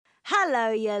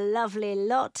Hello, you lovely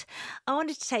lot. I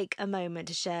wanted to take a moment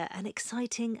to share an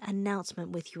exciting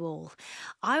announcement with you all.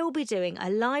 I will be doing a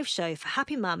live show for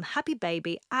Happy Mum, Happy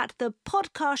Baby at the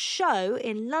Podcast Show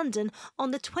in London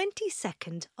on the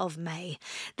 22nd of May.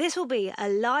 This will be a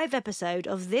live episode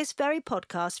of this very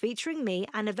podcast featuring me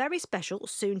and a very special,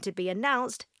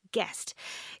 soon-to-be-announced guest.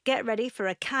 Get ready for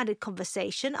a candid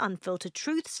conversation, unfiltered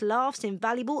truths, laughs,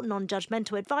 invaluable,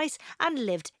 non-judgmental advice and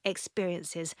lived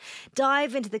experiences.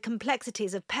 Dive into the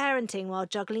complexities of parenting while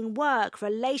juggling work,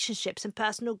 relationships and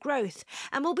personal growth.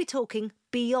 And we'll be talking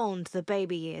beyond the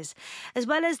baby years. As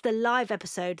well as the live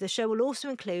episode, the show will also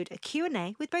include a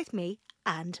Q&A with both me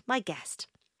and my guest.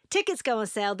 Tickets go on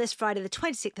sale this Friday the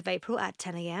 26th of April at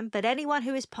 10 a.m, but anyone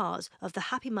who is part of the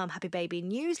Happy Mum, Happy Baby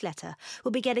newsletter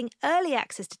will be getting early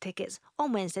access to tickets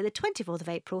on Wednesday the 24th of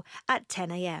April at 10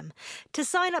 a.m. To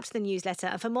sign up to the newsletter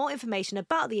and for more information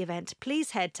about the event,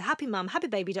 please head to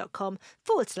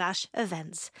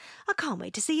happymumhappybaby.com/events. I can't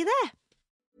wait to see you there.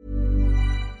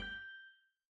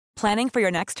 Planning for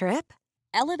your next trip?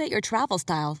 Elevate your travel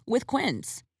style with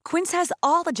Quince. Quince has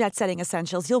all the jet-setting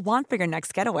essentials you'll want for your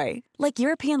next getaway, like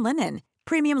European linen,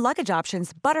 premium luggage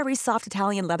options, buttery soft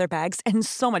Italian leather bags, and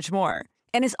so much more.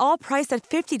 And is all priced at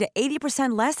 50 to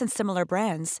 80% less than similar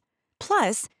brands.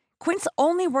 Plus, Quince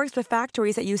only works with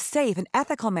factories that use safe and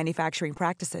ethical manufacturing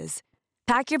practices.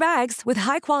 Pack your bags with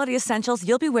high-quality essentials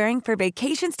you'll be wearing for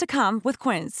vacations to come with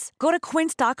Quince. Go to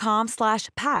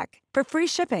quince.com/pack for free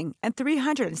shipping and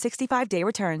 365-day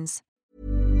returns.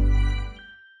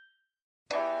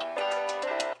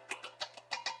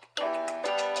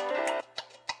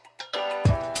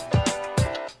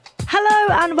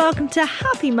 Hello and welcome to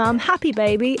Happy Mum, Happy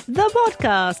Baby, the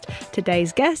podcast.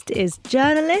 Today's guest is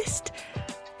journalist,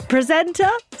 presenter,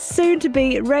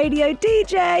 soon-to-be radio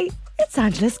DJ. It's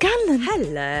Angela Scanlon.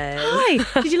 Hello.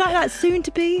 Hi. Did you like that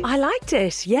soon-to-be? I liked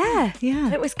it, yeah.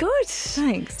 Yeah. It was good.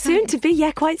 Thanks. Soon to be,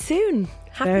 yeah, quite soon.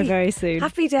 Very, very soon.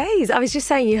 Happy days. I was just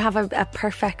saying you have a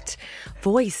perfect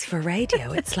voice for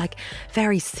radio. It's like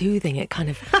very soothing. It kind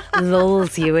of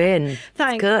lulls you in.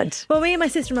 Thanks. It's good. Well, me and my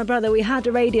sister and my brother, we had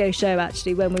a radio show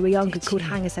actually when we were younger called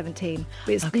Hangar 17.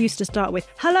 We used to start with,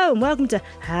 hello and welcome to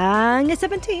Hangar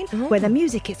 17, where the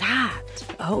music is hot.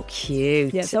 Oh,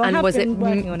 cute. Yeah, so I and have was been it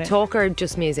working on it. talk or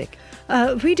just music?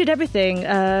 We did everything.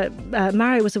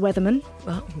 Mary was a weatherman.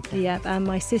 Oh, okay. Yeah, and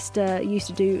my sister used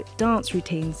to do dance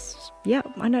routines. Yeah,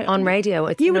 I know. On radio,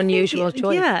 it's an unusual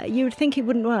choice. Yeah, you would think it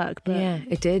wouldn't work, but Yeah,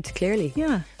 it did, clearly.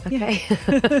 yeah. Okay.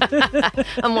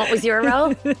 And what was your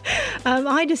role?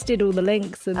 I just did all the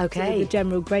links and Okay. the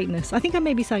general greatness. I think I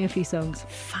maybe sang a few songs.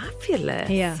 Fabulous.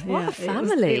 Yeah, What yeah. a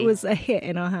family. It was a hit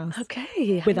in our house.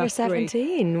 Okay, With you're us three.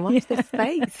 17. Watch this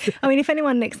space. I mean, if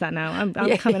anyone nicks that now, I'm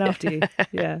Yeah. coming after you.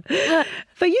 Yeah.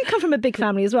 But you come from a big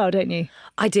family as well, don't you?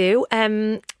 I do.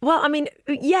 Well, I mean,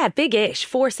 yeah, big-ish.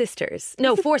 4 sisters.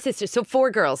 No, 4 sisters. So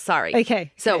 4 girls, sorry.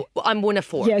 Okay. So I'm one of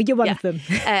 4. Yeah, you're one of them.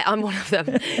 I'm one of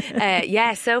them.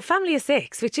 Yeah, so family of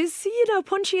 6, which is,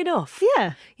 punchy enough.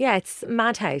 Yeah. Yeah, it's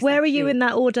madhouse. Where are you in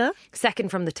that order? Second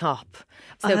from the top.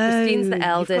 So Christine's the you've got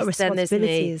eldest, then there's me.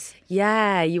 responsibilities.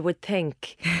 Yeah, you would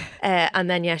think. And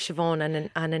then, yeah, Siobhan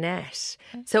and Annette.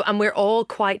 So, and we're all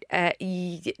quite,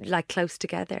 like, close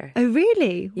together. Oh,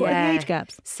 really? What are Yeah. the age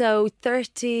gaps? So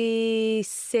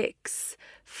 36,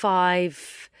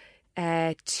 5,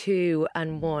 2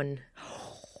 and 1.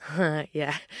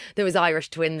 Yeah, there was Irish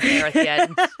twins there at the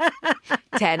end.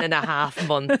 10 and a half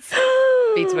months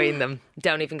between them.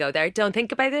 Don't even go there. Don't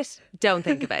think about it. Don't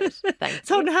think about it. Thanks.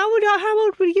 So how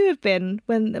old would you have been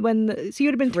when so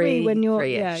you'd have been 3 when you're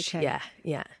Three-ish. yeah, okay.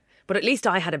 Yeah. But at least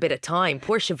I had a bit of time.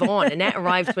 Poor Siobhan. Annette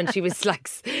arrived when she was like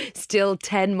still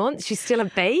 10 months. She's still a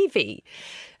baby.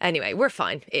 Anyway, we're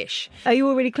fine-ish. Are you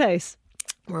all really close?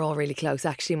 We're all really close.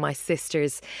 Actually, my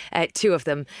sisters, 2 of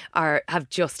them have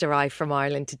just arrived from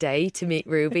Ireland today to meet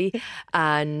Ruby.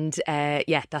 And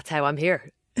yeah, that's how I'm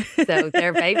here. So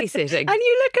they're babysitting. And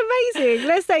you look amazing.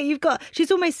 Let's say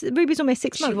Ruby's almost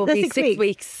 6 months. She will That's be 6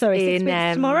 weeks. Sorry, 6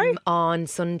 weeks tomorrow? On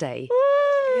Sunday.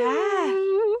 Yeah.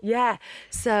 Yeah.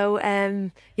 So,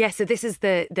 so this is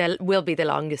will be the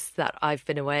longest that I've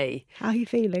been away. How are you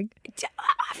feeling?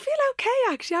 I feel okay,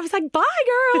 actually. I was like, bye,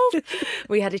 girls.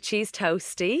 We had a cheese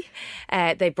toastie.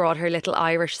 They brought her little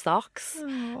Irish socks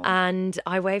and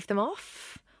I waved them off.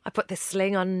 I put this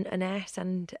sling on Annette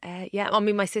and my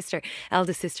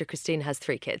eldest sister Christine has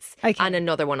 3 kids and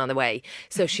another one on the way.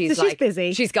 So she's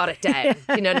busy. She's got it down.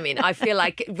 You know what I mean? I feel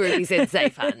like Ruby's in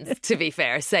safe hands, to be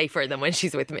fair. Safer than when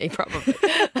she's with me, probably.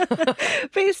 But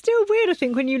it's still weird, I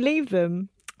think, when you leave them.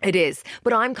 It is.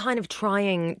 But I'm kind of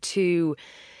trying to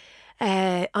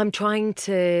I'm trying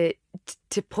to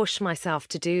push myself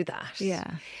to do that.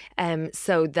 Yeah.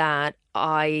 So that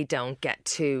I don't get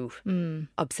too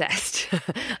obsessed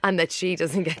and that she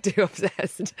doesn't get too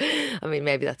obsessed. I mean,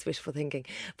 maybe that's wishful thinking.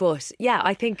 But yeah,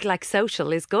 I think like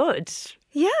social is good.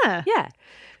 Yeah. Yeah.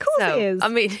 Of course it is. I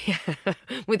mean, yeah,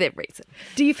 within reason.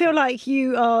 Do you feel like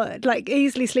you are like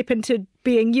easily slip into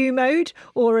being you mode,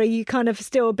 or are you kind of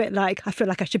still a bit like, I feel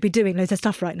like I should be doing loads of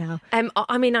stuff right now?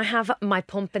 I mean, I have my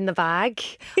pump in the bag.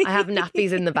 I have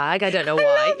nappies in the bag. I don't know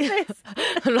why.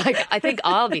 I'm like, I think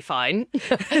I'll be fine.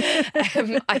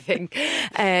 I think.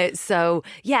 So,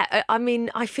 yeah, I mean,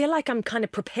 I feel like I'm kind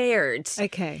of prepared.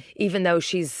 Okay. Even though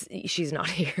she's not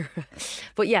here.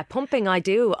 But yeah, pumping I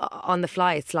do on the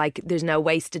fly. It's like there's no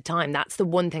wasted time. That's the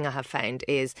one thing I have found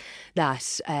is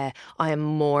that I am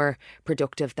more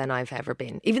productive than I've ever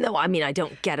been. Even though, I mean, I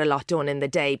don't get a lot done in the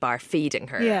day bar feeding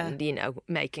her and, you know,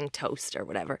 making toast or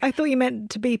whatever. I thought you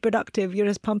meant to be productive. You're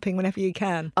just pumping whenever you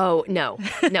can. Oh, no.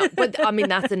 But I mean,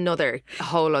 that's a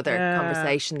whole other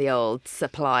conversation, the old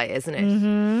supply, isn't it?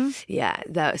 Mm-hmm.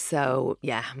 Yeah. So,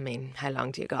 yeah, I mean, how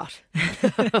long do you got?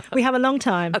 We have a long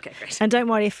time. Okay, great. And don't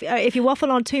worry, if you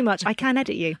waffle on too much, I can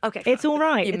edit you. Okay. It's all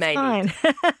right. You it's may fine.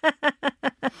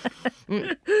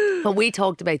 Well, we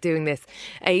talked about doing this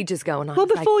ages ago. And well,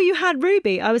 before you had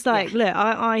Ruby, I was like, look,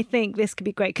 I think this could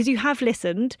be great because you have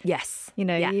listened. Yes. You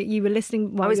know, you were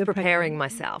listening while I was you were preparing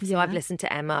pregnant. myself. So I've listened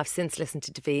to Emma. I've since listened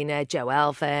to Davina, Joe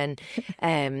Elvin,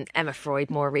 Emma Freud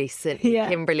more recent,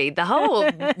 Kimberly, the whole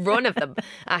run of them,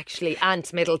 actually.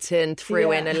 Ant Middleton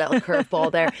threw in a little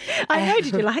curveball there. I know.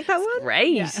 Did you like that one?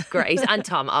 Great. And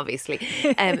Tom, obviously.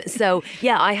 So,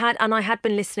 yeah, I had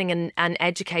been listening and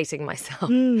educating myself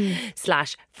 /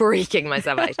 freaking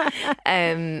myself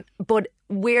out. But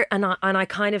I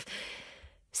kind of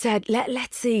said,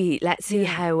 let's see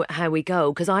how we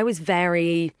go, because I was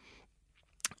very.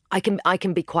 I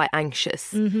can be quite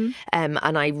anxious, and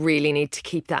I really need to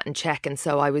keep that in check. And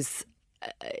so I was.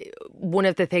 One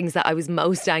of the things that I was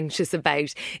most anxious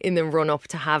about in the run up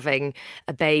to having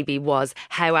a baby was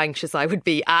how anxious I would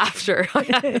be after I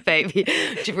had a baby,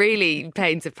 which really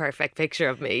paints a perfect picture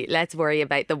of me. Let's worry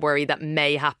about the worry that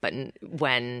may happen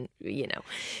when, you know.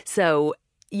 So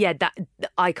yeah, that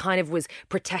I kind of was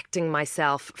protecting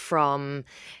myself from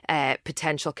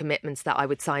potential commitments that I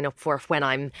would sign up for when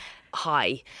I'm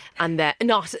high, and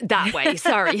not that way,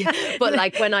 sorry, but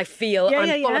like when I feel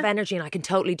I'm full of energy and I can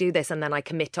totally do this, and then I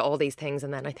commit to all these things,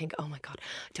 and then I think, oh my God,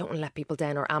 I don't want to let people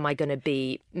down, or am I going to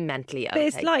be mentally okay? But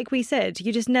it's like we said,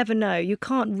 you just never know. You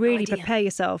can't really prepare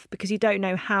yourself because you don't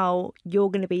know how you're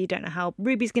going to be. You don't know how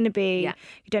Ruby's going to be.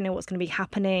 You don't know what's going to be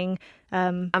happening.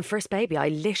 And first baby, I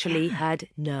literally had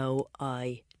no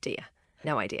idea.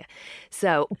 No idea.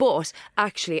 So, but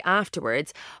actually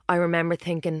afterwards, I remember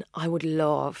thinking I would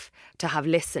love to have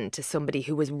listened to somebody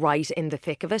who was right in the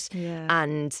thick of it. Yeah.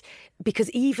 And because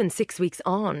even 6 weeks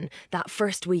on, that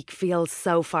first week feels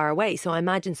so far away. So I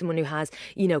imagine someone who has,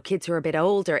 you know, kids who are a bit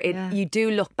older, you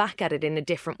do look back at it in a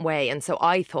different way. And so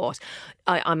I thought,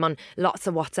 I'm on lots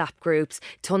of WhatsApp groups.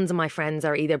 Tons of my friends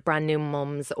are either brand new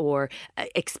mums or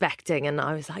expecting. And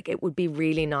I was like, it would be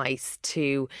really nice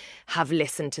to have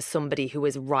listened to somebody who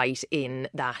was right in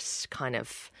that kind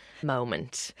of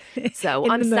moment. So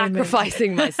I'm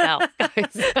sacrificing myself,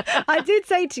 guys. I did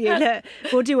say to you, look,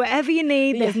 we'll do whatever you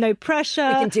need. There's no pressure.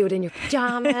 We can do it in your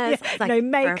pajamas. Like, no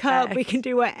makeup. Perfect. We can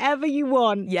do whatever you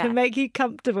want to make you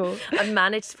comfortable. I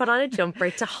managed to put on a jumper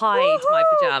to hide my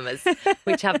pajamas,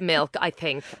 which have milk, I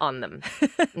think, on them.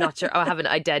 Not sure. I haven't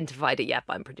identified it yet,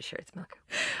 but I'm pretty sure it's milk.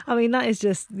 I mean, that is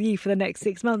just you for the next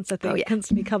 6 months, I think,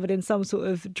 constantly covered in some sort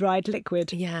of dried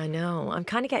liquid. Yeah, I know. I'm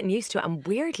kind of getting used to it. And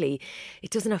weirdly,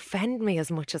 it doesn't offend me as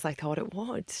much as I thought it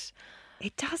would.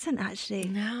 It doesn't actually.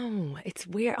 No, it's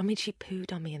weird. I mean, she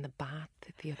pooed on me in the bath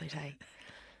the other day.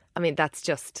 I mean, that's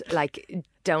just like,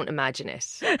 don't imagine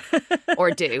it.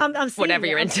 Or do. I'm whatever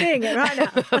you're into. I'm seeing it right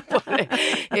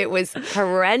now. It was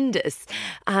horrendous.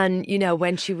 And, you know,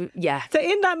 when she... So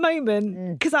in that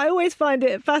moment, because I always find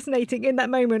it fascinating in that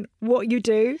moment what you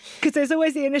do, because there's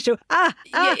always the initial,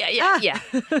 Yeah.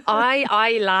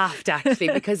 I laughed, actually,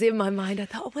 because in my mind I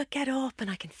thought, we'll get up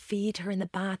and I can feed her in the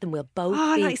bath and we'll both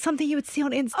be... like something you would see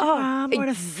on Instagram or in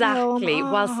a film. Exactly,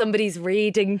 while somebody's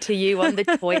reading to you on the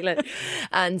toilet.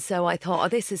 And so I thought,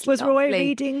 this is Was lovely. Roy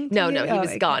reading? No, he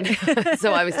was gone.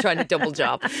 So I was trying to double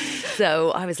job.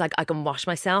 So I was like, I can wash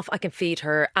myself, I can feed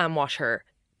her and wash her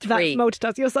 3. That's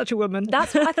multitasking. You're such a woman.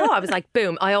 That's what I thought. I was like,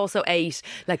 boom. I also ate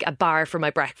like a bar for my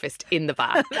breakfast in the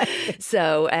bath.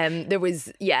 So there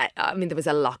was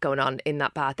a lot going on in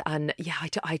that bath. And yeah,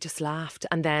 I just laughed.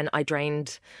 And then I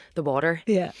drained the water.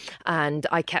 Yeah. And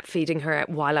I kept feeding her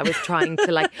while I was trying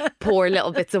to like pour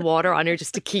little bits of water on her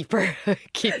just to keep her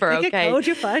okay. Cold,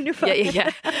 you're fine.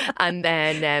 Yeah. And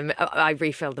then I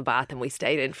refilled the bath and we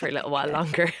stayed in for a little while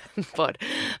longer. But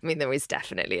I mean, there was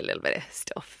definitely a little bit of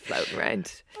stuff floating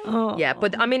around. Oh. Yeah,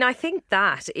 but I mean, I think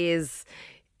that is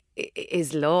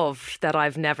love that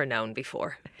I've never known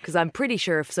before. Because I'm pretty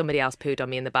sure if somebody else pooed on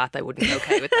me in the bath, I wouldn't be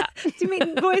okay with that. Do you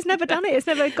mean Roy's never done it? It's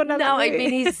never gone down No, that I route?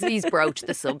 mean, he's broached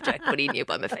the subject, but he knew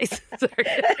by my face. Sorry.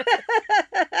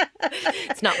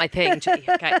 It's not my thing, G.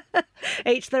 Okay.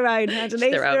 Each their own, Angela.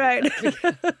 Each their own.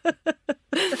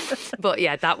 But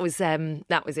yeah, that was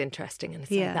interesting. And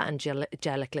it's Yeah. like that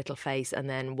angelic little face, and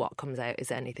then what comes out is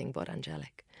anything but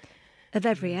angelic. Of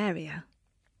every area.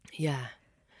 Yeah.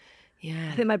 Yeah.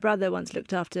 I think my brother once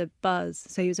looked after Buzz,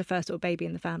 so he was the first little baby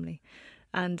in the family,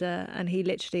 and he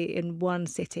literally in one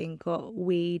sitting got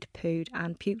weed, pooed,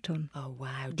 and puked on. Oh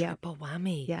wow! Yeah. Triple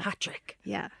whammy. Yeah. Hat trick.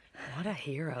 Yeah, What a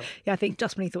hero. yeah. I think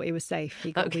just when he thought he was safe,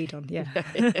 he got weed on. Yeah.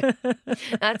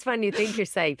 That's when you think you're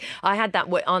safe. I had that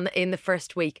in the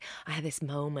first week. I had this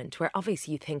moment where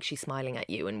obviously you think she's smiling at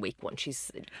you in week 1.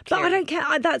 She's But I don't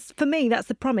care. That's for me. That's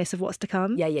the promise of what's to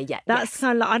come. Yeah. That's yes.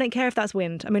 kind of like, I don't care if that's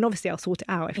wind. I mean, obviously I'll sort it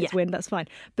out. If it's Yeah. wind, that's fine.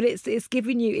 But it's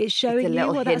giving you, it's showing you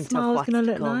little what that hint of smile's what's going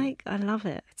to to look come. like. I love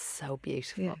it. It's so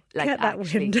beautiful. Yeah. Like Get that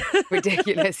actually wind.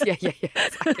 ridiculous. Yeah.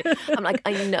 Exactly. I'm like,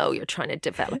 I know you're trying to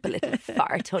develop a little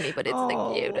fart, honey, but it's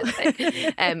the cutest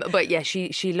thing. But yeah,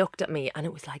 she looked at me and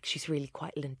it was like she's really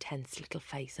quite an intense little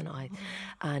face and eyes.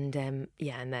 And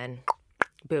and then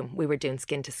boom, we were doing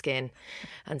skin to skin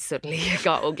and suddenly it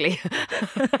got ugly.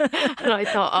 And I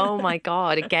thought, oh my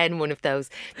God, again, one of those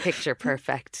picture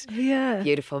perfect,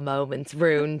 beautiful moments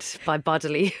ruined by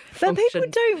bodily But function. people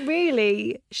don't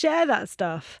really share that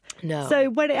stuff. No. So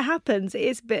when it happens,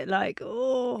 it's a bit like,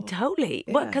 oh. Totally.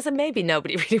 Well, because maybe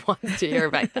nobody really wants to hear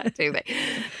about that, do they?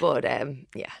 But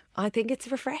I think it's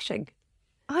refreshing.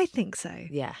 I think so.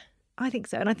 Yeah. I think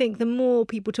so. And I think the more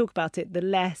people talk about it, the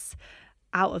less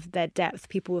out of their depth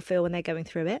people will feel when they're going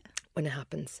through it. When it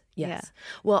happens, yes. Yeah.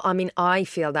 Well, I mean, I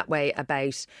feel that way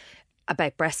about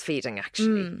breastfeeding,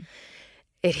 actually.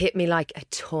 It hit me like a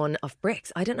ton of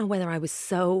bricks. I don't know whether I was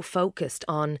so focused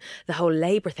on the whole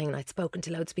labour thing. And I'd spoken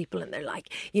to loads of people and they're like,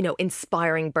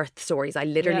 inspiring birth stories. I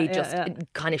literally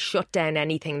kind of shut down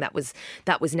anything that was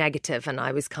negative. And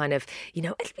I was kind of,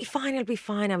 it'll be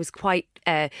fine. I was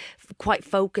quite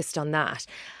focused on that.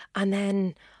 And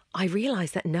then I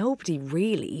realised that nobody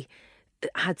really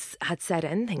had said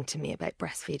anything to me about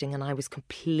breastfeeding, and I was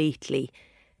completely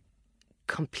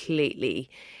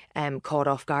caught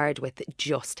off guard with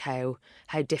just how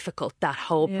difficult that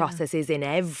whole process is in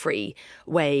every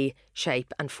way,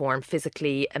 shape and form,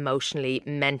 physically, emotionally,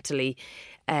 mentally,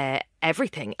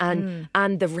 everything,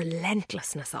 and the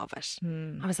relentlessness of it.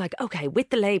 I was like, okay, with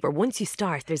the labour, once you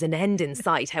start, there's an end in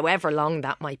sight, however long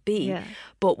that might be. Yeah.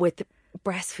 But with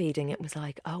breastfeeding, it was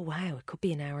like, oh wow, it could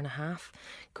be an hour and a half,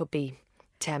 could be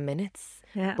 10 minutes,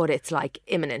 but it's like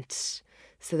imminent.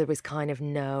 So there was kind of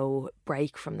no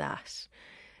break from that.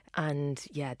 And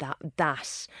yeah,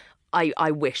 that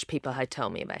I wish people had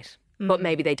told me about. But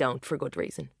maybe they don't, for good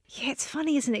reason. Yeah, it's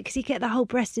funny, isn't it? Because you get the whole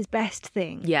breast is best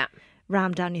thing Yeah.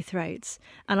 rammed down your throats.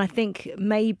 And I think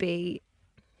maybe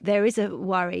there is a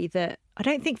worry that, I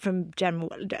don't think from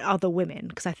general other women,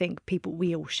 because I think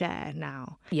we all share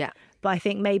now. Yeah. But I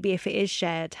think maybe if it is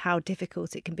shared, how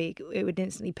difficult it can be, it would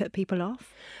instantly put people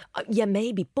off. Yeah,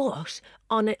 maybe. But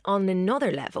on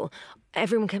another level,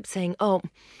 everyone kept saying, "Oh,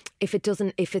 if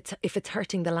it's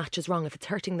hurting, the latch is wrong. If it's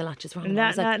hurting, the latch is wrong." No,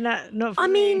 not for I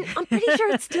me. mean, I'm pretty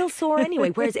sure it's still sore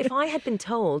anyway. Whereas if I had been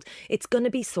told it's going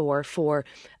to be sore for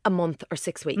a month or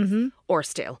 6 weeks, or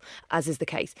still, as is the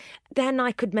case, then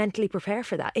I could mentally prepare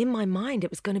for that. In my mind, it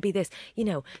was going to be this,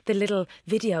 the little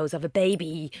videos of a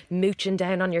baby mooching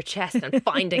down on your chest and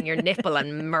finding your nipple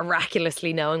and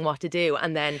miraculously knowing what to do.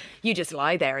 And then you just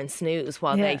lie there and snooze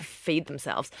while they feed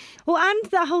themselves. Well,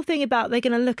 and that whole thing about they're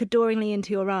going to look adoringly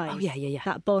into your eyes. Oh, yeah.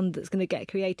 That bond that's going to get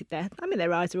created there. I mean,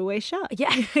 their eyes are always shut. Yeah.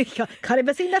 Can't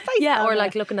even see their face. Yeah, down or there.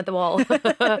 like looking at the wall. I'm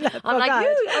like, God.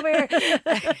 "Ooh, over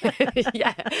here."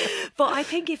 Yeah. But I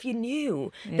think if you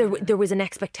knew there was an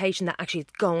expectation that actually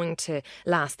it's going to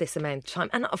last this amount of time,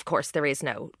 and of course there is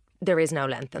no there is no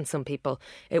length, and some people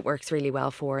it works really well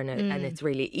for, and it's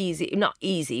really easy. Not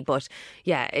easy, but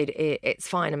yeah, it's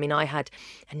fine. I mean, I had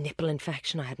a nipple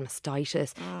infection, I had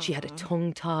mastitis, she had a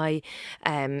tongue tie,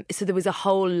 so there was a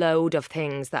whole load of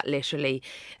things that literally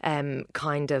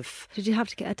kind of. Did you have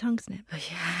to get a tongue snip?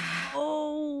 Yeah.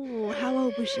 Oh, how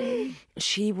old was she?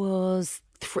 She was.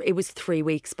 It was 3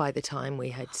 weeks by the time we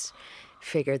had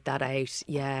figured that out.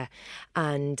 Yeah,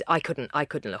 and I couldn't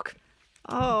look.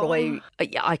 Oh, Roy,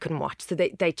 I couldn't watch. So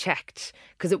they checked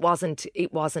because it wasn't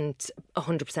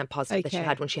 100% positive that she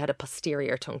had one. She had a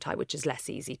posterior tongue tie, which is less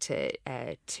easy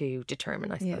to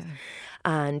determine, I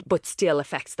suppose. But still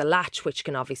affects the latch, which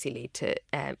can obviously lead to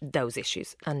those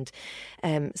issues. And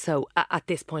so at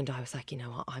this point, I was like, you know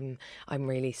what, I'm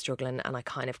really struggling, and I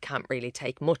kind of can't really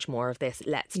take much more of this.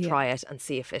 Let's try it and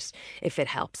see if it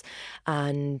helps.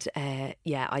 And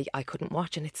I couldn't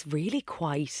watch, and it's really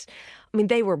quite. I mean,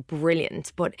 they were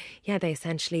brilliant, but yeah, they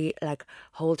essentially like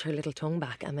hold her little tongue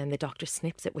back, and then the doctor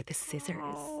snips it with the scissors.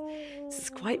 It's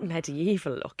quite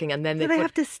medieval looking, and then do they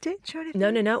have to stitch or anything?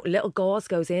 No. Little gauze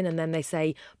goes in, and then they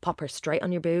say pop her straight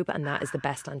on your boob, and that is the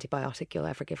best antibiotic you'll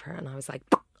ever give her. And I was like,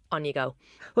 on you go.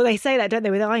 Well, they say that, don't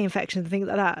they, with eye infections and things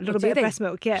like that. A little bit of breast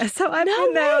milk, yeah. So I've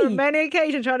been there on many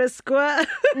occasions trying to squirt.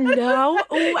 No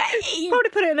way. Probably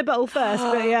put it in a bottle first,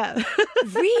 but yeah.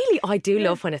 Really? I do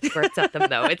love when it squirts at them,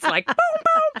 though. It's like, boom,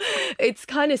 boom. It's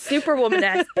kind of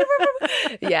Superwoman-esque.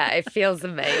 Yeah, it feels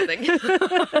amazing.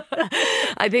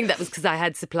 I think that was because I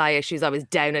had supply issues. I was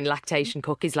down in lactation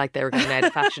cookies like they were going out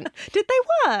of fashion. Did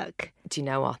they work? Do you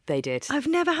know what? They did. I've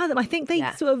never had them. I think they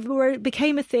sort of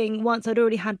became a thing once I'd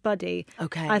already had Buddy.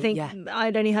 Okay. I think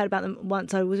I'd only heard about them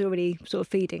once I was already sort of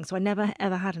feeding, so I never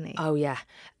ever had any. Oh yeah.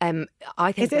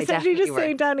 I think is it essentially just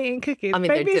sitting down eating cookies? I mean,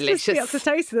 maybe they're it's delicious. just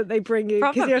the oxytocin that they bring you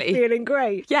because you're feeling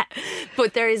great. Yeah,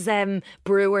 but there is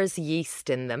brewer's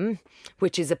yeast in them,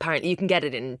 which is apparently you can get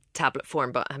it in tablet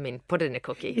form, but I mean, put it in a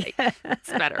cookie. Like, it's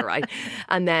better, right?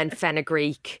 And then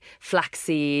fenugreek,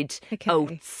 flaxseed,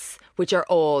 oats, which are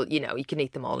all, you know, you can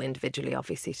eat them all individually,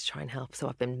 obviously, to try and help. So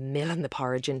I've been milling the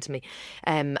porridge into me.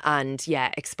 And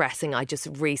yeah, expressing, I just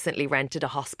recently rented a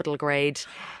hospital grade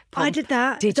pump. I did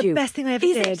that. Did the you? best thing I ever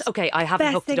did. Okay, I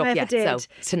haven't hooked it up yet. So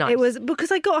tonight. It was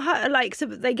because I got like, so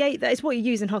they gave that. It's what you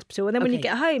use in hospital. And then when you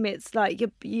get home, it's like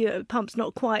your pump's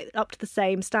not quite up to the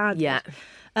same standard. Yeah.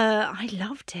 I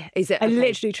loved it. Is it? I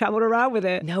literally travelled around with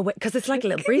it. No way, because it's like a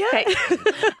little briefcase.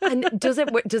 And does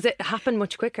it happen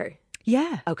much quicker?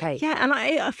 Yeah. Okay. Yeah,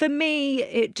 and for me,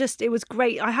 it was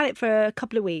great. I had it for a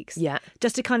couple of weeks. Yeah.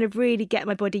 Just to kind of really get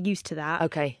my body used to that.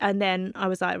 Okay. And then I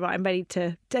was like, right, I'm ready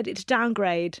to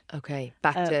downgrade. Okay.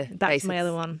 Back to my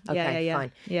other one. Okay, yeah.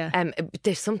 fine. Yeah.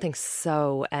 There's something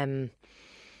so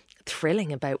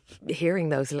thrilling about hearing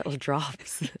those little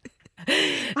drops.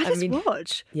 I mean,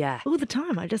 watch. Yeah. All the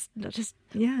time. I just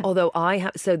yeah. Although I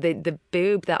have, so the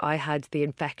boob that I had the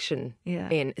infection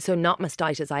in, so not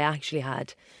mastitis, I actually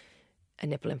had a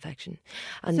nipple infection.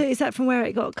 And so is that from where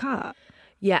it got cut?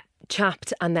 Yeah,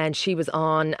 chapped, and then she was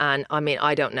on, and I mean,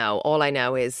 I don't know. All I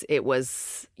know is it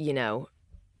was, you know,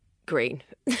 green.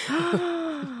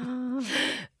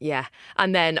 Yeah,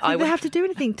 and then Did they have to do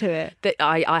anything to it?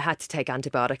 I had to take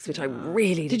antibiotics, which I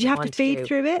really did. You have to feed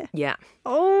through it? Yeah.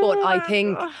 Oh, but I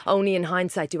think only in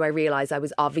hindsight do I realise I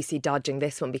was obviously dodging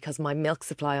this one because my milk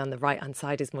supply on the right hand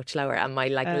side is much lower and my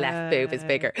left boob is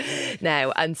bigger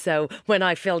now. And so when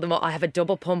I fill them up, I have a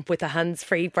double pump with a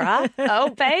hands-free bra. Oh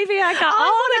baby, I got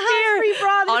all the hands-free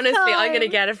bra this Honestly, time. I'm going to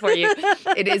get it for you.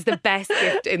 It is the best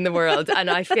gift in the world, and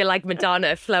I feel like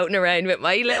Madonna floating around with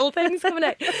my little things coming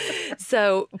out.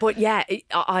 So, but yeah,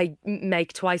 I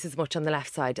make twice as much on the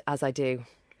left side as I do.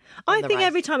 I think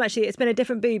every time actually it's been a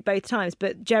different boob both times,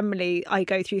 but generally I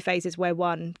go through phases where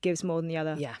one gives more than the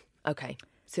other. Yeah, okay.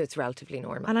 So it's relatively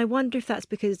normal. And I wonder if that's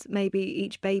because maybe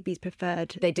each baby's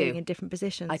preferred being in different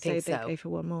positions. I think so. They go for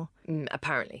one more.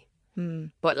 Apparently.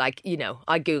 But like, you know,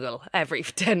 I Google every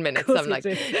 10 minutes. I'm like,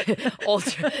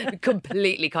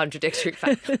 completely contradictory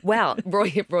fact. Well,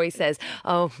 Roy says,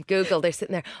 oh, Google, they're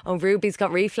sitting there. Oh, Ruby's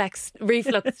got reflux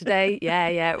today.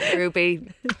 Yeah, Ruby.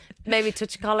 Maybe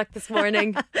touch a colic this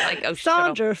morning. Like, oh,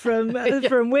 Sandra from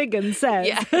Wigan says.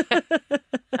 Yeah.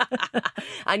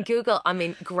 And Google, I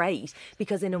mean, great,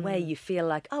 because in a way you feel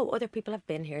like, oh, other people have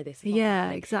been here this long. Yeah,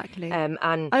 exactly. And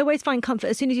I always find comfort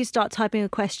as soon as you start typing a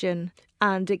question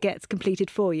and it gets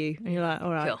completed for you, and you're like, all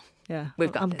right, cool. Yeah,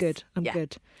 We've got I'm this. good. I'm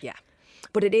good. Yeah,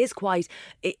 but it is quite.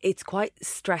 It's quite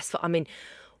stressful. I mean,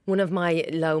 one of my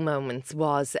low moments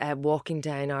was walking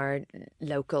down our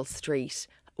local street,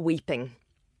 weeping.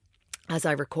 as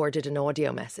I recorded an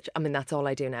audio message. I mean, that's all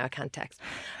I do now. I can't text.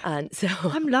 And so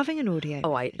I'm loving an audio.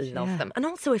 Oh, I love them. And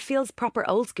also it feels proper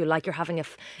old school, like you're having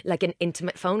like an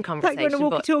intimate phone conversation. Like you're on a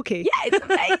walkie-talkie. Yeah, it's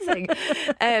amazing.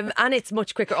 And it's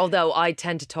much quicker, although I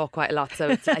tend to talk quite a lot, so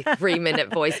it's like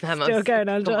 3-minute voice memos. Still going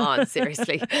on, Come on,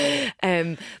 seriously.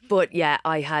 But yeah,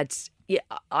 I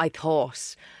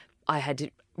thought I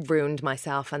had ruined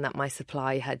myself and that my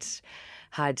supply had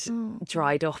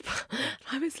dried up.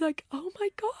 I was like, oh my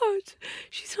God,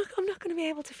 she's like, I'm not going to be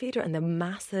able to feed her. And the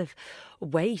massive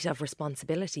weight of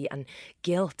responsibility and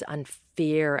guilt and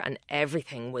fear and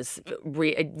everything was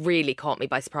it really caught me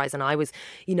by surprise. And I was,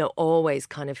 always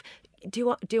kind of do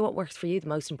what works for you. The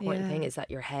most important thing is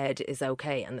that your head is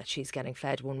okay and that she's getting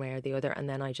fed one way or the other. And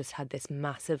then I just had this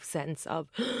massive sense of,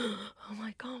 oh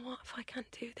my God, what if I can't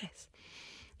do this?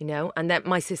 And then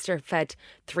my sister fed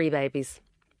 3 babies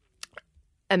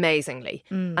amazingly.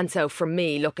 And so from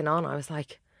me looking on, I was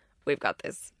like, we've got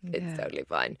this. It's totally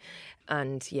fine.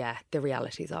 And yeah, the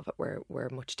realities of it were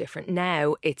much different.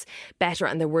 Now it's better,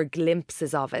 and there were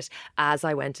glimpses of it as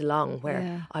I went along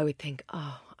where I would think,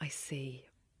 oh, I see.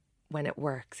 When it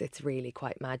works, it's really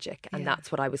quite magic. And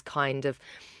that's what I was kind of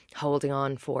holding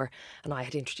on for. And I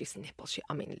had introduced nipple sheet.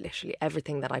 I mean, literally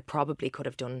everything that I probably could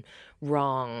have done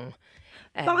wrong.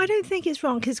 But I don't think it's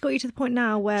wrong, because it's got you to the point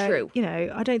now where, True.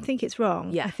 I don't think it's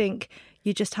wrong. Yeah. I think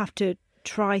you just have to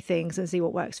try things and see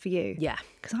what works for you. Yeah.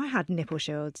 Because I had nipple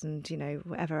shields and,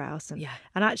 whatever else. And, Yeah.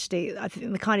 and actually, I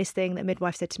think the kindest thing that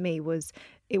midwife said to me was,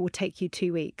 it will take you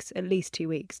 2 weeks, at least 2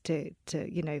 weeks to for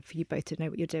you both to know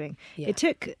what you're doing. Yeah. It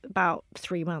took about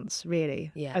 3 months,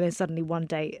 really. Yeah. And then suddenly one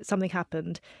day something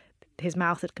happened. His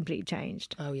mouth had completely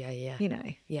changed. Oh, yeah, yeah.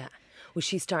 Yeah. Well,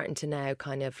 she's starting to now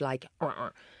kind of like,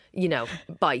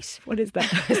 bite. What is that?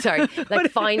 Sorry, like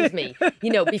find me.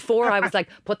 Before I was like,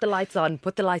 put the lights on.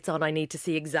 I need to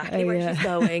see exactly where she's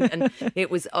going. And it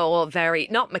was all very,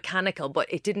 not mechanical, but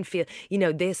it didn't feel,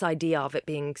 this idea of it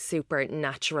being super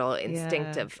natural,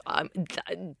 instinctive,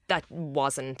 that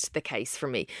wasn't the case for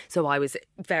me. So I was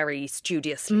very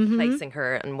studiously placing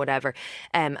her and whatever.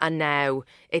 And now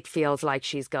it feels like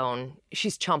she's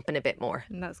chomping a bit more.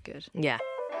 And that's good. Yeah.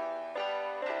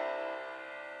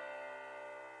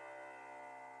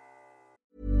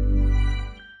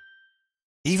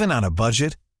 Even on a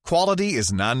budget, quality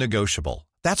is non-negotiable.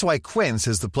 That's why Quince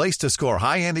is the place to score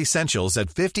high-end essentials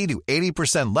at 50 to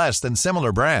 80% less than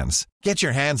similar brands. Get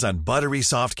your hands on buttery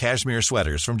soft cashmere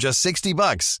sweaters from just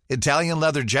 $60, Italian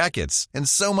leather jackets, and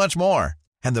so much more.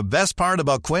 And the best part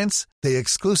about Quince, they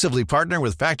exclusively partner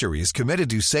with factories committed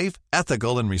to safe,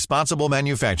 ethical, and responsible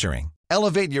manufacturing.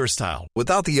 Elevate your style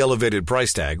without the elevated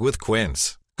price tag with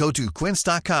Quince. Go to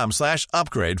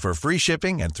quince.com/upgrade for free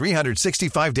shipping and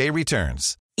 365-day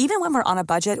returns. Even when we're on a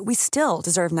budget, we still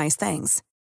deserve nice things.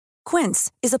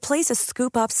 Quince is a place to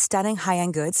scoop up stunning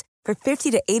high-end goods for 50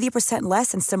 to 80%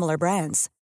 less than similar brands.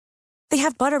 They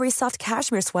have buttery soft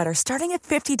cashmere sweaters starting at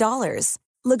 $50,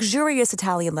 luxurious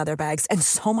Italian leather bags, and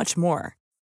so much more.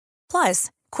 Plus,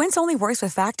 Quince only works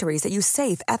with factories that use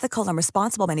safe, ethical, and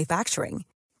responsible manufacturing.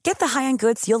 Get the high-end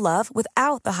goods you'll love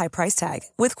without the high price tag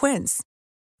with Quince.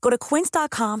 Go to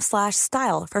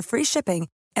quince.com/style for free shipping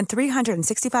and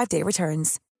 365-day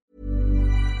returns.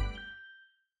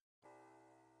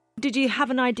 Did you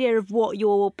have an idea of what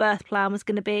your birth plan was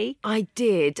going to be? I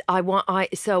did.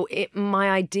 My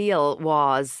ideal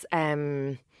was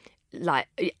like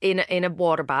in a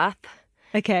water bath.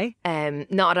 Okay.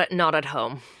 Not at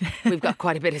home. We've got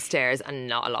quite a bit of stairs and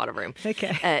not a lot of room.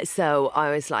 Okay. So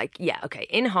I was like,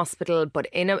 in hospital, but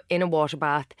in a water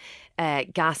bath,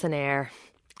 gas and air,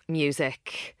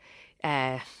 music,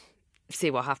 see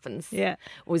what happens. Yeah.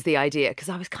 Was the idea, because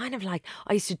I was kind of like,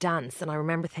 I used to dance, and I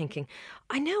remember thinking,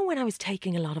 I know when I was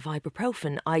taking a lot of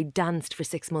ibuprofen, I danced for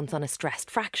 6 months on a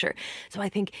stressed fracture. So I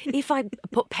think if I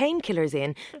put painkillers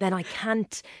in, then I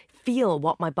can't feel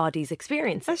what my body's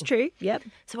experiencing. That's true. Yep.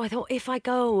 So I thought, if I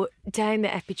go down the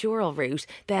epidural route,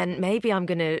 then maybe I'm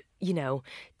going to,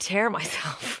 tear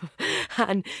myself.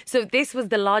 And so this was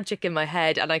the logic in my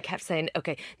head. And I kept saying,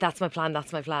 okay, that's my plan.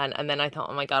 And then I thought,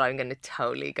 oh my God, I'm going to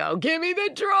totally go, give me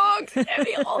the drugs, give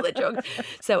me all the drugs.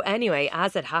 So anyway,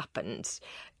 as it happened,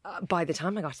 by the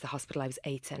time I got to the hospital, I was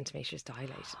 8 centimetres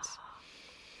dilated.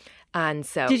 And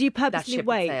so did you purposely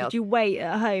wait? Sailed. Did you wait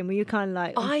at home? Were you kind of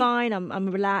like, I'm fine, I'm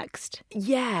relaxed?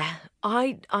 Yeah,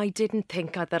 I didn't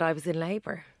think that I was in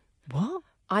labour. What?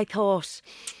 I thought,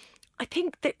 I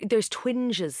think there's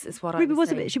twinges is what I Ruby was was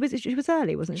a saying. bit. She was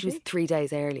early, wasn't she? She was 3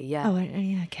 days early, yeah. Oh,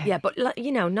 yeah, okay. Yeah, but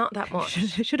not that much.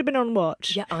 Should have been on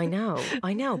watch. Yeah, I know.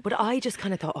 But I just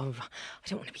kind of thought, I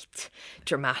don't want to be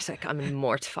dramatic. I'm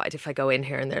mortified if I go in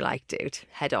here and they're like, dude,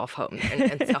 head off home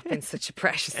and stop being such a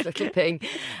precious little thing.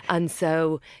 And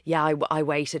so, yeah, I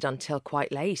waited until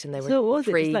quite late, and they were So what was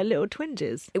it? free. Just like little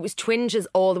twinges? It was twinges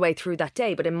all the way through that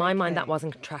day, but in my mind, that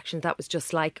wasn't contractions. That was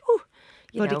just like,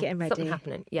 Body getting ready. something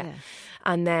happening. Yeah. Yeah.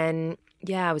 And then,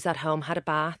 I was at home, had a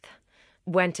bath,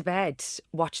 went to bed,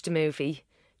 watched a movie,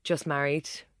 Just Married,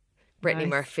 Brittany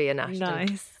Nice. Murphy and Ashton.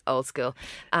 Nice. Old school.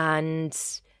 And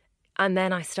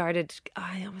then I started,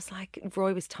 I was like,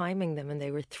 Roy was timing them and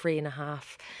they were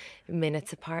 3.5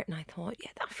 minutes apart. And I thought,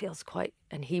 yeah, that feels quite,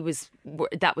 and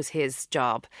that was his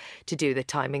job to do the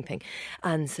timing thing.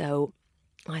 And so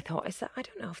I thought, I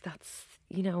don't know if that's,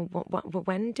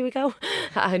 when do we go?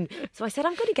 And so I said,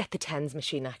 I'm going to get the TENS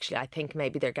machine, actually. I think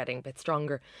maybe they're getting a bit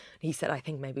stronger. And he said, I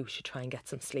think maybe we should try and get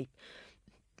some sleep.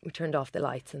 We turned off the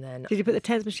lights and then... Did you put the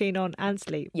TENS machine on and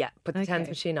sleep? Yeah, put the TENS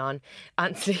machine on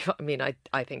and sleep. I mean,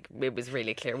 I think it was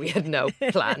really clear we had no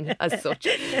plan as such.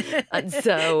 And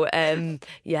so,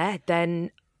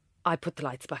 then I put the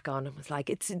lights back on and was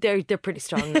like, they're pretty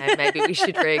strong now. Maybe we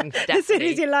should ring. Definitely. As soon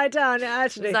as you lie down,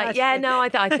 actually. It's like, yeah, no,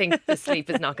 I think the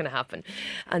sleep is not going to happen.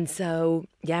 And so,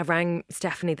 rang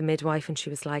Stephanie, the midwife, and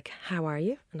she was like, how are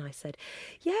you? And I said,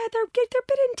 yeah, they're a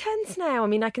bit intense now. I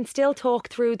mean, I can still talk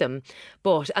through them.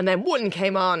 And then one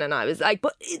came on and I was like,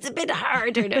 but it's a bit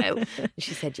harder now. And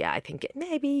she said, yeah, I think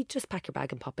maybe just pack your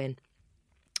bag and pop in.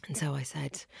 And so I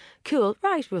said, cool,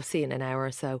 right, we'll see in an hour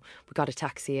or so. We got a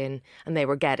taxi in and they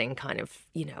were getting kind of,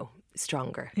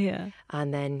 stronger. Yeah.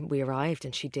 And then we arrived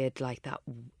and she did like that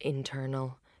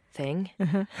internal thing.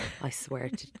 I swear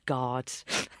to God,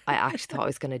 I actually thought I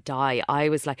was going to die. I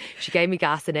was like, she gave me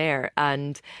gas and air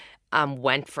and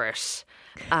went for it.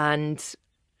 And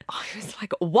I was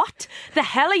like, what the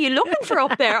hell are you looking for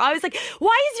up there? I was like,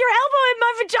 why is your elbow in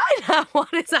my vagina?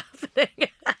 What is happening?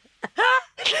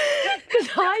 Because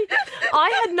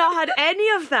I had not had any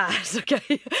of that, okay?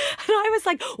 And I was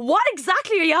like, what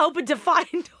exactly are you hoping to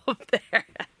find up there?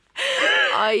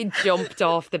 I jumped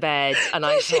off the bed and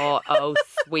I thought, oh,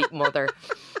 sweet mother.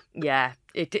 Yeah,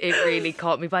 it really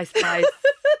caught me by surprise,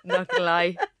 not gonna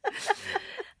lie.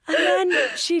 And then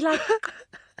she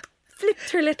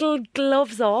flipped her little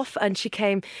gloves off and she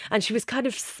came and she was kind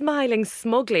of smiling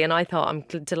smugly and I thought, I'm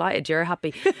delighted you're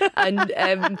happy.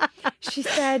 And she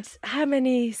said, how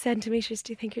many centimetres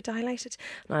do you think you're dilated?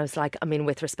 And I was like, I mean,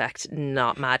 with respect,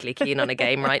 not madly keen on a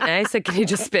game right now, so can you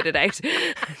just spit it out?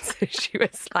 And so she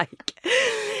was like,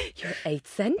 you're 8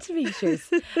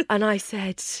 centimetres. And I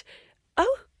said,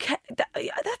 okay,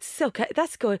 that's okay,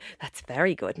 that's good, that's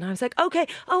very good. And I was like, okay,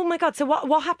 oh my God, so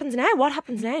what happens now? What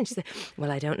happens now? And she said,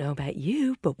 well, I don't know about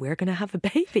you, but we're going to have a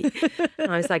baby.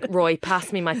 And I was like, Roy,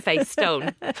 pass me my face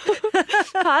stone.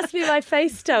 Pass me my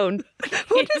face stone.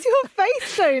 What does your face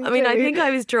stone I mean, do? I think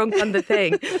I was drunk on the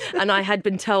thing and I had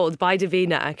been told by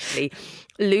Davina, actually,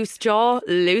 loose jaw,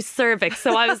 loose cervix.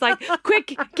 So I was like,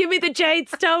 quick, give me the jade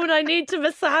stone. I need to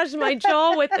massage my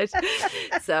jaw with it.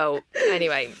 So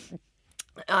anyway,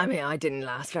 I mean, I didn't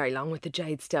last very long with the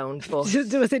jade stone, but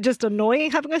Was it just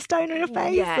annoying having a stone on your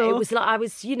face? yeah, or? it was like I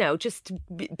was, just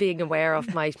being aware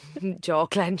of my jaw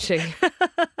clenching.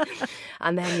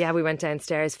 And then, we went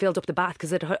downstairs, filled up the bath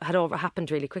because it had all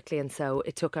happened really quickly, and so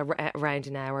it took around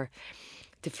an hour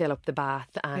to fill up the bath.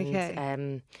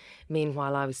 And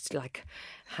meanwhile, I was like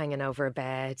hanging over a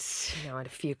bed, I had a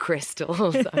few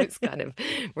crystals. I was kind of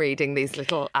reading these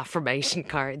little affirmation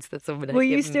cards that someone had Were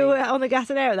you given still me. on the gas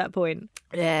and air at that point?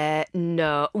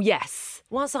 No. Yes.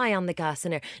 Was I on the gas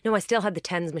and air? No, I still had the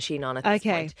TENS machine on at this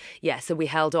point. Yeah, so we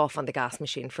held off on the gas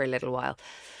machine for a little while.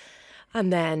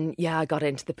 And then, I got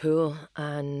into the pool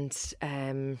and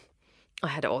I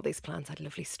had all these plans. I had a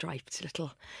lovely striped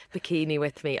little bikini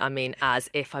with me. I mean, as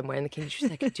if I'm wearing the bikini. She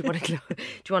was like, do you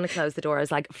want to close the door? I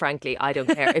was like, frankly, I don't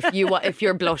care. If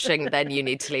you're blushing, then you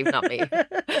need to leave, not me.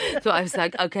 So I was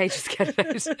like, okay, just get it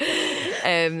out.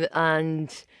 And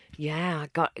I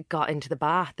got into the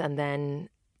bath and then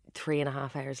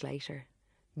 3.5 hours later,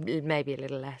 maybe a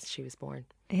little less, she was born.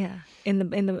 Yeah, in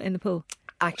the pool.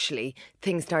 Actually,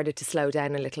 things started to slow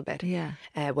down a little bit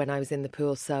when I was in the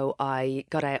pool. So I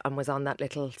got out and was on that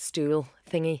little stool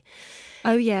thingy.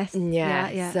 Oh, yes.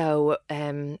 Yeah. So,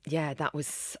 that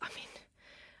was, I mean,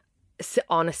 so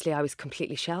honestly, I was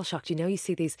completely shell-shocked. You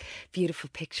see these beautiful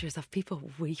pictures of people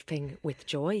weeping with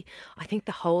joy. I think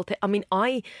the whole thing, I mean,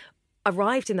 I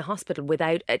arrived in the hospital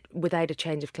without a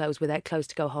change of clothes, without clothes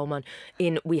to go home on.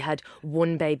 We had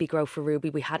one baby grow for Ruby.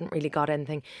 We hadn't really got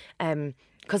anything.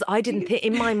 Because I didn't think,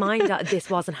 in my mind, that this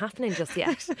wasn't happening just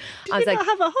yet. Did I was you not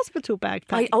have a hospital bag?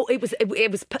 it was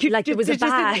like there was a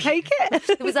bag. Take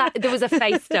it. There was a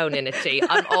face stone in it. G.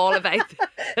 I'm all about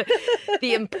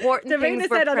the important things Davina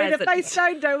were said, "I need a present. face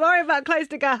stone. Don't worry about clothes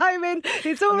to go home in.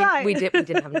 It's all right." We didn't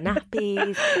have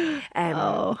nappies.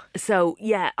 So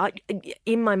yeah,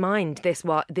 in my mind, this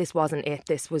wasn't it.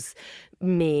 This was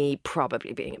me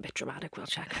probably being a bit dramatic. We'll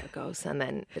check how it goes, and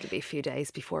then it'll be a few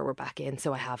days before we're back in.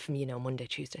 So I have Monday,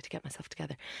 Tuesday to get myself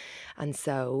together. And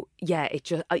so yeah,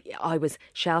 I was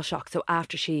shell shocked. So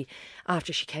after she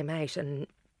came out and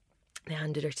they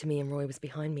handed her to me, and Roy was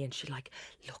behind me, and she like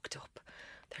looked up.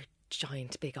 They're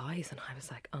giant big eyes, and I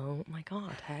was like, oh my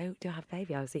God, how do I have a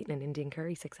baby? I was eating an Indian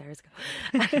curry 6 hours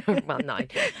ago. Well, 9.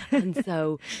 And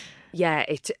so yeah,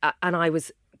 and I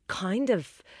was kind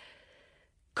of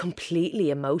completely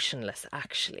emotionless,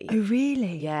 actually. Oh,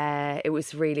 really? Yeah, it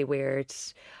was really weird.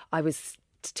 I was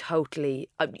totally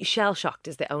shell shocked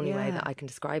is the only way that I can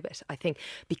describe it. I think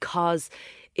because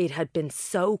it had been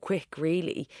so quick,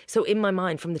 really. So in my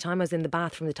mind, from the time I was in the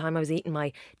bath, from the time I was eating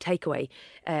my takeaway,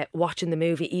 watching the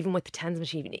movie, even with the TENS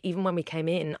machine, even when we came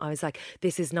in, I was like,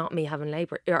 this is not me having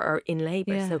labour or in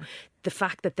labour. Yeah. So the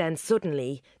fact that then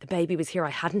suddenly the baby was here, I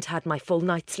hadn't had my full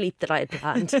night's sleep that I had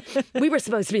planned. We were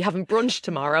supposed to be having brunch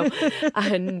tomorrow.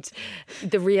 And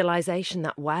the realisation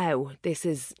that, wow, this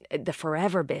is the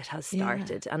forever bit has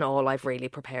started, and all I've really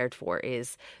prepared for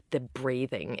is the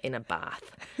breathing in a bath.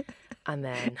 And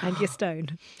then And your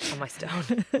stone. and my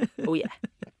stone. Oh yeah.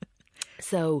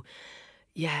 So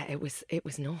yeah, it was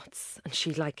nuts. And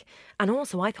she and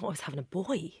also I thought I was having a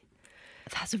boy.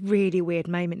 That's a really weird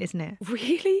moment, isn't it?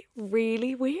 Really,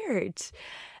 really weird.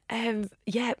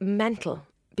 Yeah, mental.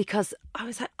 Because I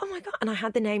was like, oh my God. And I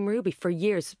had the name Ruby for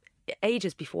years,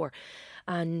 ages before.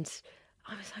 And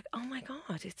I was like, oh my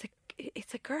God, it's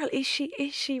a girl. Is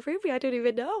she Ruby? I don't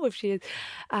even know if she is.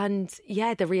 And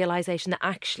yeah, the realisation that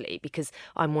actually, because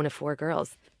I'm one of 4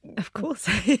 girls, Of course.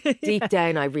 deep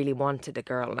down I really wanted a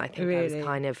girl, and I think I was Really?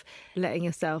 kind of Letting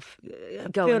yourself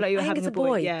going, feel like you're I think having it's a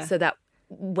boy. Yeah. so that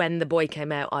when the boy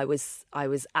came out, I was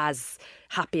as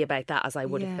happy about that as I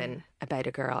would have Yeah. been about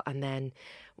a girl. And then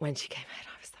when she came out,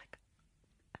 I was like,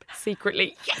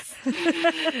 secretly, yes.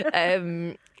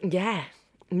 Yeah,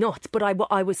 nuts. But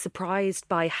I was surprised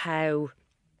by how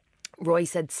Roy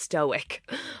said stoic.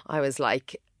 I was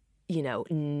like,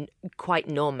 quite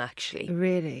numb, actually.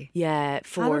 Really? Yeah.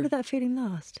 How long did that feeling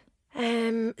last?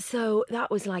 So that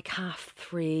was like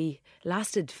 3:30.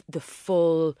 Lasted the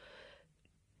full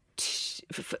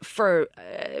for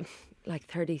like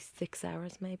 36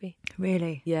 hours, maybe.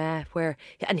 Really? Yeah,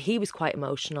 and he was quite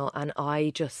emotional, and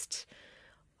I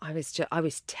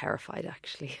was terrified,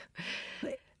 actually.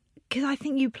 Because I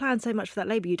think you plan so much for that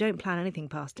labour, you don't plan anything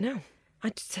past it. No, I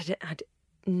just said it.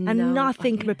 And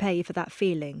nothing can idea. prepare you for that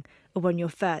feeling of when you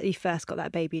first got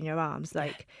that baby in your arms.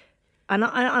 And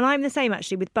I'm the same,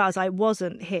 actually, with Buzz. I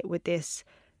wasn't hit with this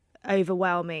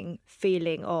overwhelming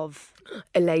feeling of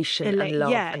elation and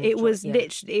love. Yeah, and it joy. was Yeah.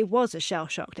 literally, it was a shell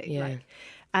shock. Yeah.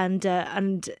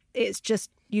 And it's just,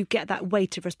 you get that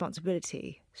weight of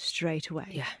responsibility straight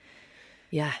away.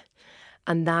 Yeah.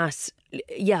 And that,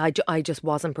 I just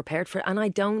wasn't prepared for it. And I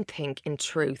don't think, in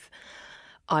truth,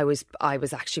 I was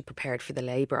actually prepared for the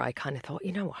labour. I kind of thought,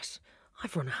 you know what?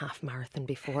 I've run a half marathon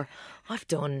before. I've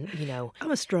done,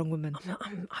 I'm a strong woman.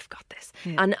 I've got this.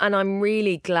 Yeah. And I'm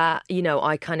really glad,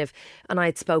 I kind of, and I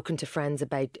had spoken to friends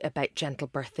about gentle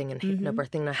birthing and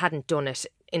hypnobirthing, and I hadn't done it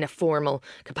in a formal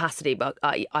capacity, but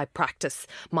I practice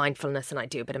mindfulness and I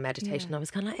do a bit of meditation. I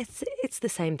was kind of like, it's the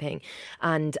same thing.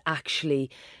 And actually,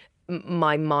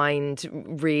 my mind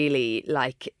really,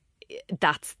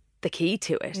 that's the key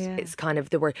to it. Yeah. It's kind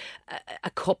of, there were a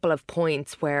couple of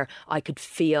points where I could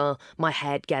feel my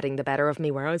head getting the better of me,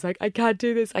 where I was like, I can't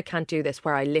do this,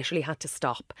 where I literally had to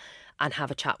stop and have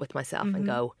a chat with myself and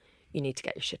go, you need to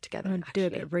get your shit together. And do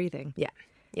a bit of breathing. Yeah.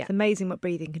 It's amazing what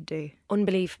breathing can do.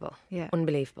 Unbelievable. Yeah.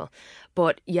 Unbelievable.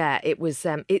 But yeah, it was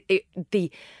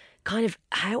the kind of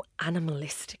how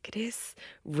animalistic it is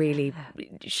really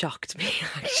shocked me,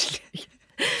 actually.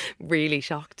 Really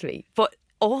shocked me. But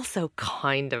also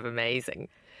kind of amazing.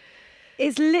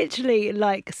 It's literally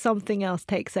like something else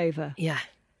takes over. Yeah.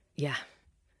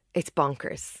 It's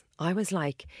bonkers. I was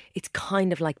like, it's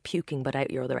kind of like puking but out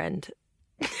your other end.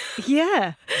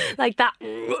 Yeah. Like that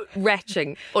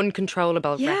retching,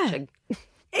 uncontrollable retching.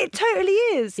 It totally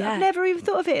is. Yeah. I've never even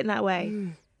thought of it in that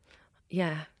way.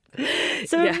 Yeah.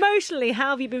 So Yeah. emotionally, how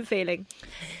have you been feeling?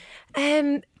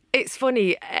 It's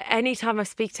funny. Anytime I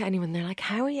speak to anyone, they're like,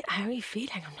 "How are you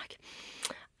feeling?" I'm like,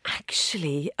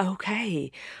 "Actually,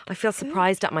 okay." I feel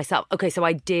surprised at myself. Okay, so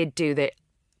I did do the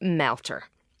melter.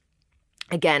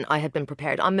 Again, I had been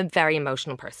prepared. I'm a very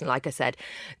emotional person. Like I said,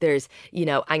 there's,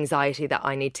 anxiety that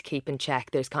I need to keep in check.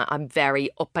 I'm very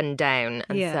up and down.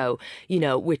 And so,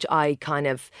 which I kind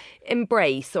of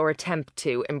embrace or attempt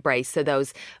to embrace. So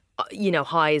those,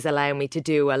 highs allow me to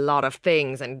do a lot of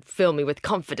things and fill me with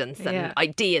confidence and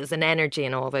ideas and energy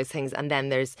and all those things. And then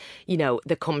there's,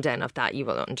 the come down of that. You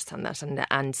will understand that.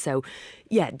 And so,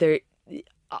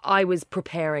 I was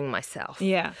preparing myself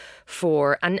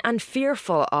for and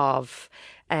fearful of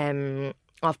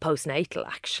postnatal,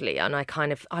 actually. And I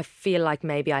feel like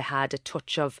maybe I had a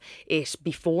touch of it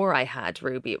before I had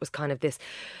Ruby. It was kind of this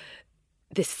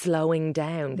slowing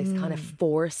down, this kind of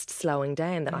forced slowing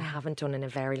down that I haven't done in a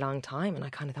very long time. And I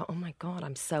kind of thought, oh my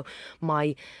God,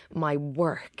 my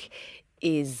work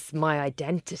is my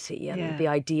identity, and the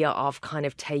idea of kind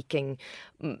of taking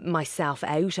myself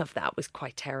out of that was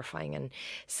quite terrifying. And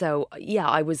so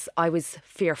I was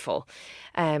fearful,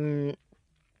 like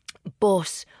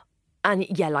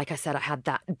I said, I had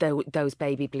those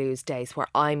baby blues days where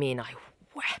I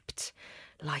wept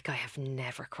like I have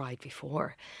never cried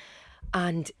before,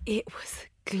 and it was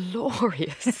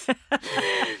glorious.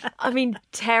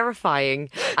 Terrifying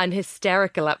and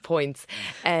hysterical at points,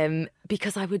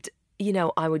 because I would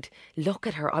look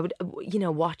at her. I would,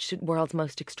 watch World's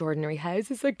Most Extraordinary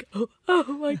Houses. Like, oh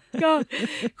my God,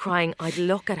 crying. I'd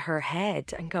look at her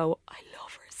head and go, I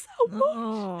love her so much.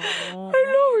 I love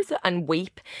her so, and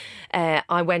weep.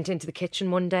 I went into the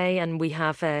kitchen one day and we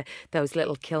have those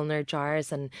little Kilner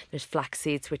jars, and there's flax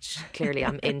seeds, which clearly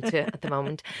I'm into at the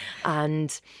moment.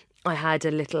 And I had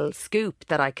a little scoop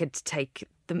that I could take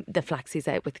the flax seeds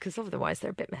out with, because otherwise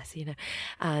they're a bit messy,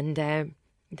 and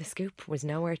the scoop was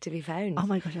nowhere to be found. Oh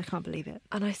my gosh, I can't believe it.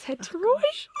 And I said to Roy,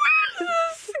 where's the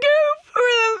scoop for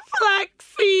the flax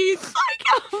seeds? I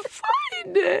can't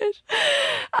find it.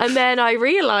 And then I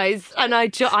realised, and I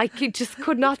just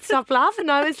could not stop laughing.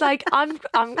 I was like, am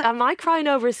I crying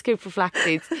over a scoop of flax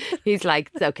seeds? He's like,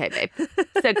 it's okay, babe.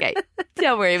 It's okay.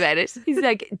 Don't worry about it. He's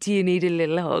like, do you need a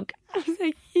little hug? I was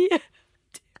like, yeah.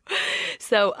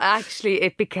 So actually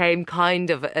it became kind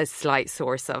of a slight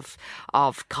source of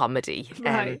comedy.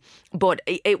 Right. But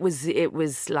it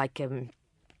was like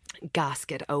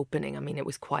gasket opening. It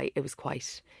was quite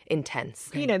intense.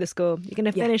 You know the score. You're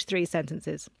going to finish 3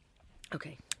 sentences.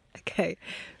 Okay.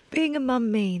 Being a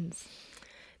mum means...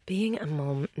 I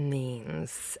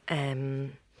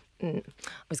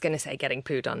was going to say getting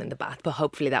pooed on in the bath, but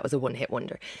hopefully that was a one-hit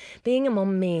wonder. Being a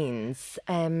mum means...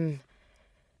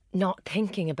 not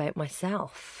thinking about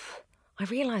myself. I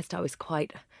realised I was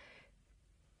quite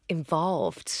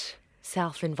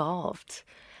self-involved.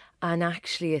 And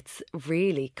actually it's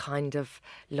really kind of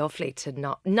lovely to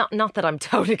not that I'm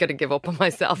totally going to give up on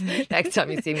myself. Next time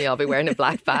you see me, I'll be wearing a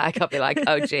black bag. I'll be like,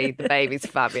 oh gee, the baby's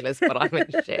fabulous, but I'm in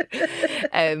shit.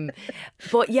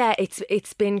 But yeah,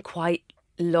 it's been quite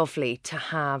lovely to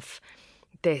have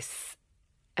this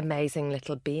amazing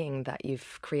little being that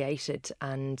you've created,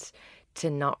 and to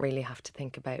not really have to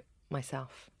think about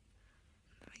myself.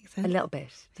 Makes sense. A little bit.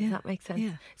 Does that make sense?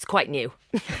 Yeah. It's quite new.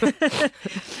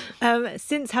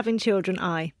 Since having children,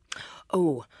 I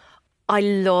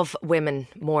love women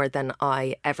more than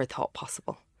I ever thought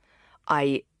possible.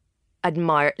 I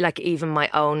admire, like, even my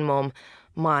own mum,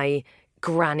 my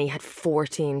granny had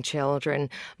 14 children.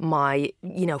 My,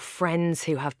 friends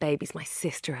who have babies. My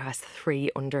sister has 3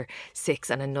 under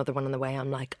 6 and another one on the way. I'm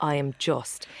like, I am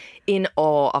just in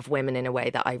awe of women in a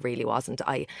way that I really wasn't.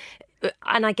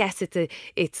 And I guess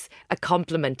it's a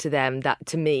compliment to them that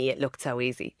to me it looked so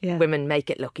easy. Yeah. Women make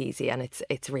it look easy, and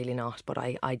it's really not. But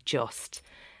I just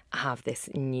have this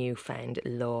newfound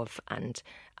love and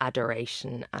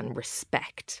adoration and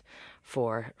respect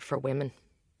for women.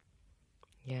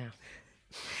 Yeah.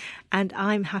 And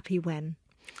I'm happy when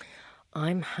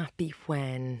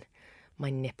my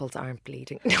nipples aren't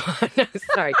bleeding. No,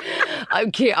 sorry.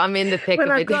 I'm cute. I'm in the thick of it.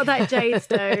 When I've got that jade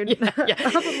stone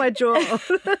up in my jaw.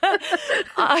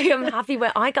 I am happy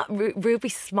when I got Ruby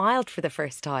smiled for the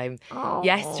first time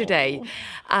yesterday.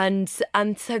 And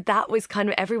so that was kind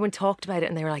of, everyone talked about it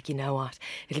and they were like, you know what,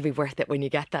 it'll be worth it when you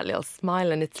get that little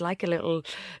smile. And it's like a little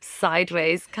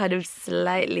sideways, kind of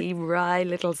slightly wry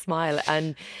little smile.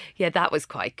 And yeah, that was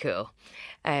quite cool.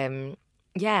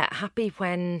 Happy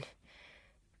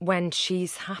when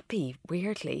she's happy,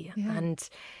 weirdly. Yeah. And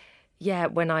yeah,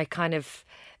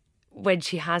 when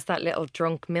she has that little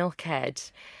drunk milk head,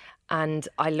 and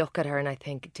I look at her and I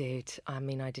think, dude, I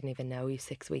didn't even know you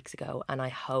 6 weeks ago, and I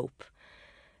hope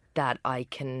that I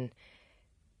can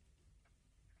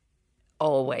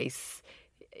always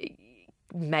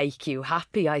make you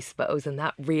happy, I suppose, and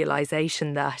that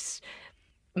realisation that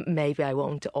maybe I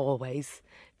won't always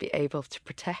be able to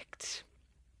protect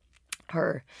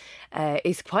her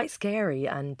is quite scary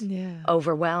and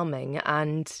overwhelming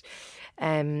and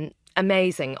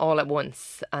amazing all at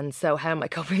once. And so how am I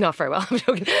coping off very well? I'm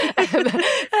joking.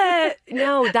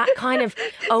 No, that kind of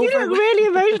You look really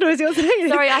emotional as you're saying.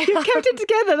 Sorry, you kept it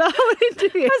together the whole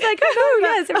interview. I was like, oh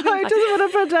yes, I just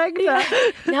want to protect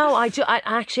her. No, I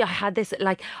had this,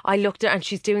 like, I looked at her and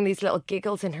she's doing these little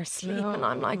giggles in her sleep and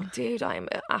I'm like, dude, I'm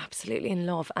absolutely in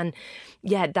love. And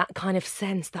yeah, that kind of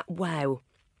sense that, wow,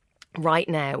 right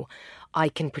now I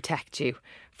can protect you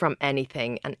from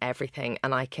anything and everything,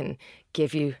 and I can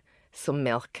give you some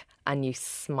milk and you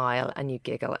smile and you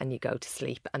giggle and you go to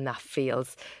sleep, and that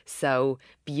feels so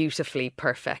beautifully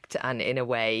perfect. And in a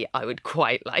way I would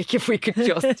quite like if we could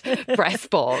just press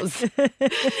pause.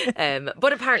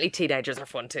 But apparently teenagers are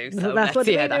fun too, so that's what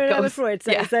see how that goes. Freud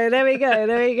said. So there we go.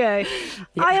 Yeah.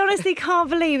 I honestly can't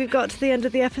believe we've got to the end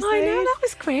of the episode. I know, that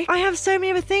was quick. I have so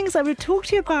many other things I would talk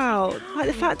to you about, like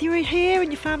the fact that you were here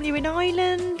and your family were in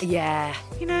Ireland. Yeah.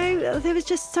 You know, there was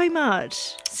just so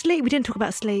much. Sleep, we didn't talk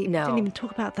about sleep. No. We didn't even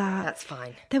talk about that. That's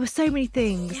fine. There were so many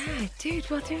things. Yeah, dude,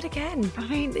 we'll do it again. I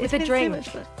mean, with a drink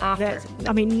after.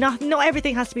 I mean, not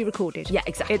everything has to be recorded. Yeah,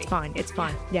 exactly. It's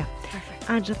fine. Yeah. Perfect.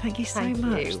 Angela, thank you so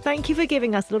much. You. Thank you for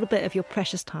giving us a little bit of your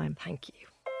precious time. Thank you.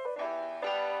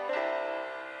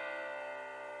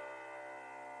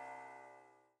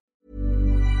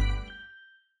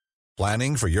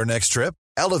 Planning for your next trip?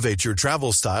 Elevate your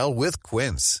travel style with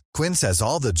Quince. Quince has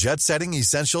all the jet-setting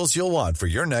essentials you'll want for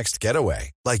your next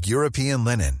getaway, like European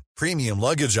linen, premium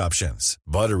luggage options,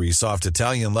 buttery soft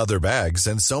Italian leather bags,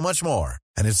 and so much more.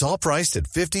 And it's all priced at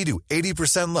 50 to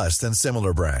 80% less than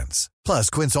similar brands. Plus,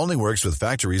 Quince only works with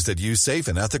factories that use safe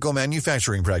and ethical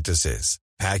manufacturing practices.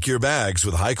 Pack your bags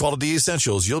with high-quality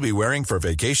essentials you'll be wearing for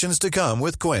vacations to come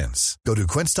with Quince. Go to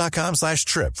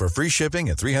quince.com/trip for free shipping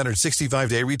and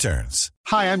 365-day returns.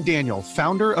 Hi, I'm Daniel,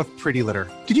 founder of Pretty Litter.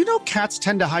 Did you know cats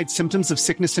tend to hide symptoms of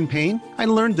sickness and pain? I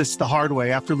learned this the hard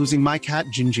way after losing my cat,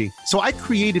 Gingy. So I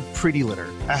created Pretty Litter,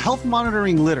 a health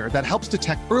monitoring litter that helps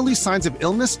detect early signs of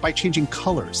illness by changing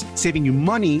colors, saving you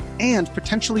money and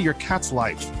potentially your cat's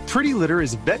life. Pretty Litter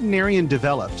is veterinarian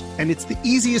developed, and it's the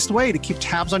easiest way to keep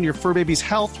tabs on your fur baby's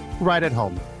health right at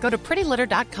home. Go to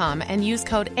prettylitter.com and use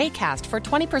code ACAST for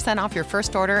 20% off your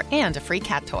first order and a free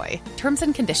cat toy. Terms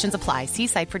and conditions apply. See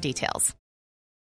site for details.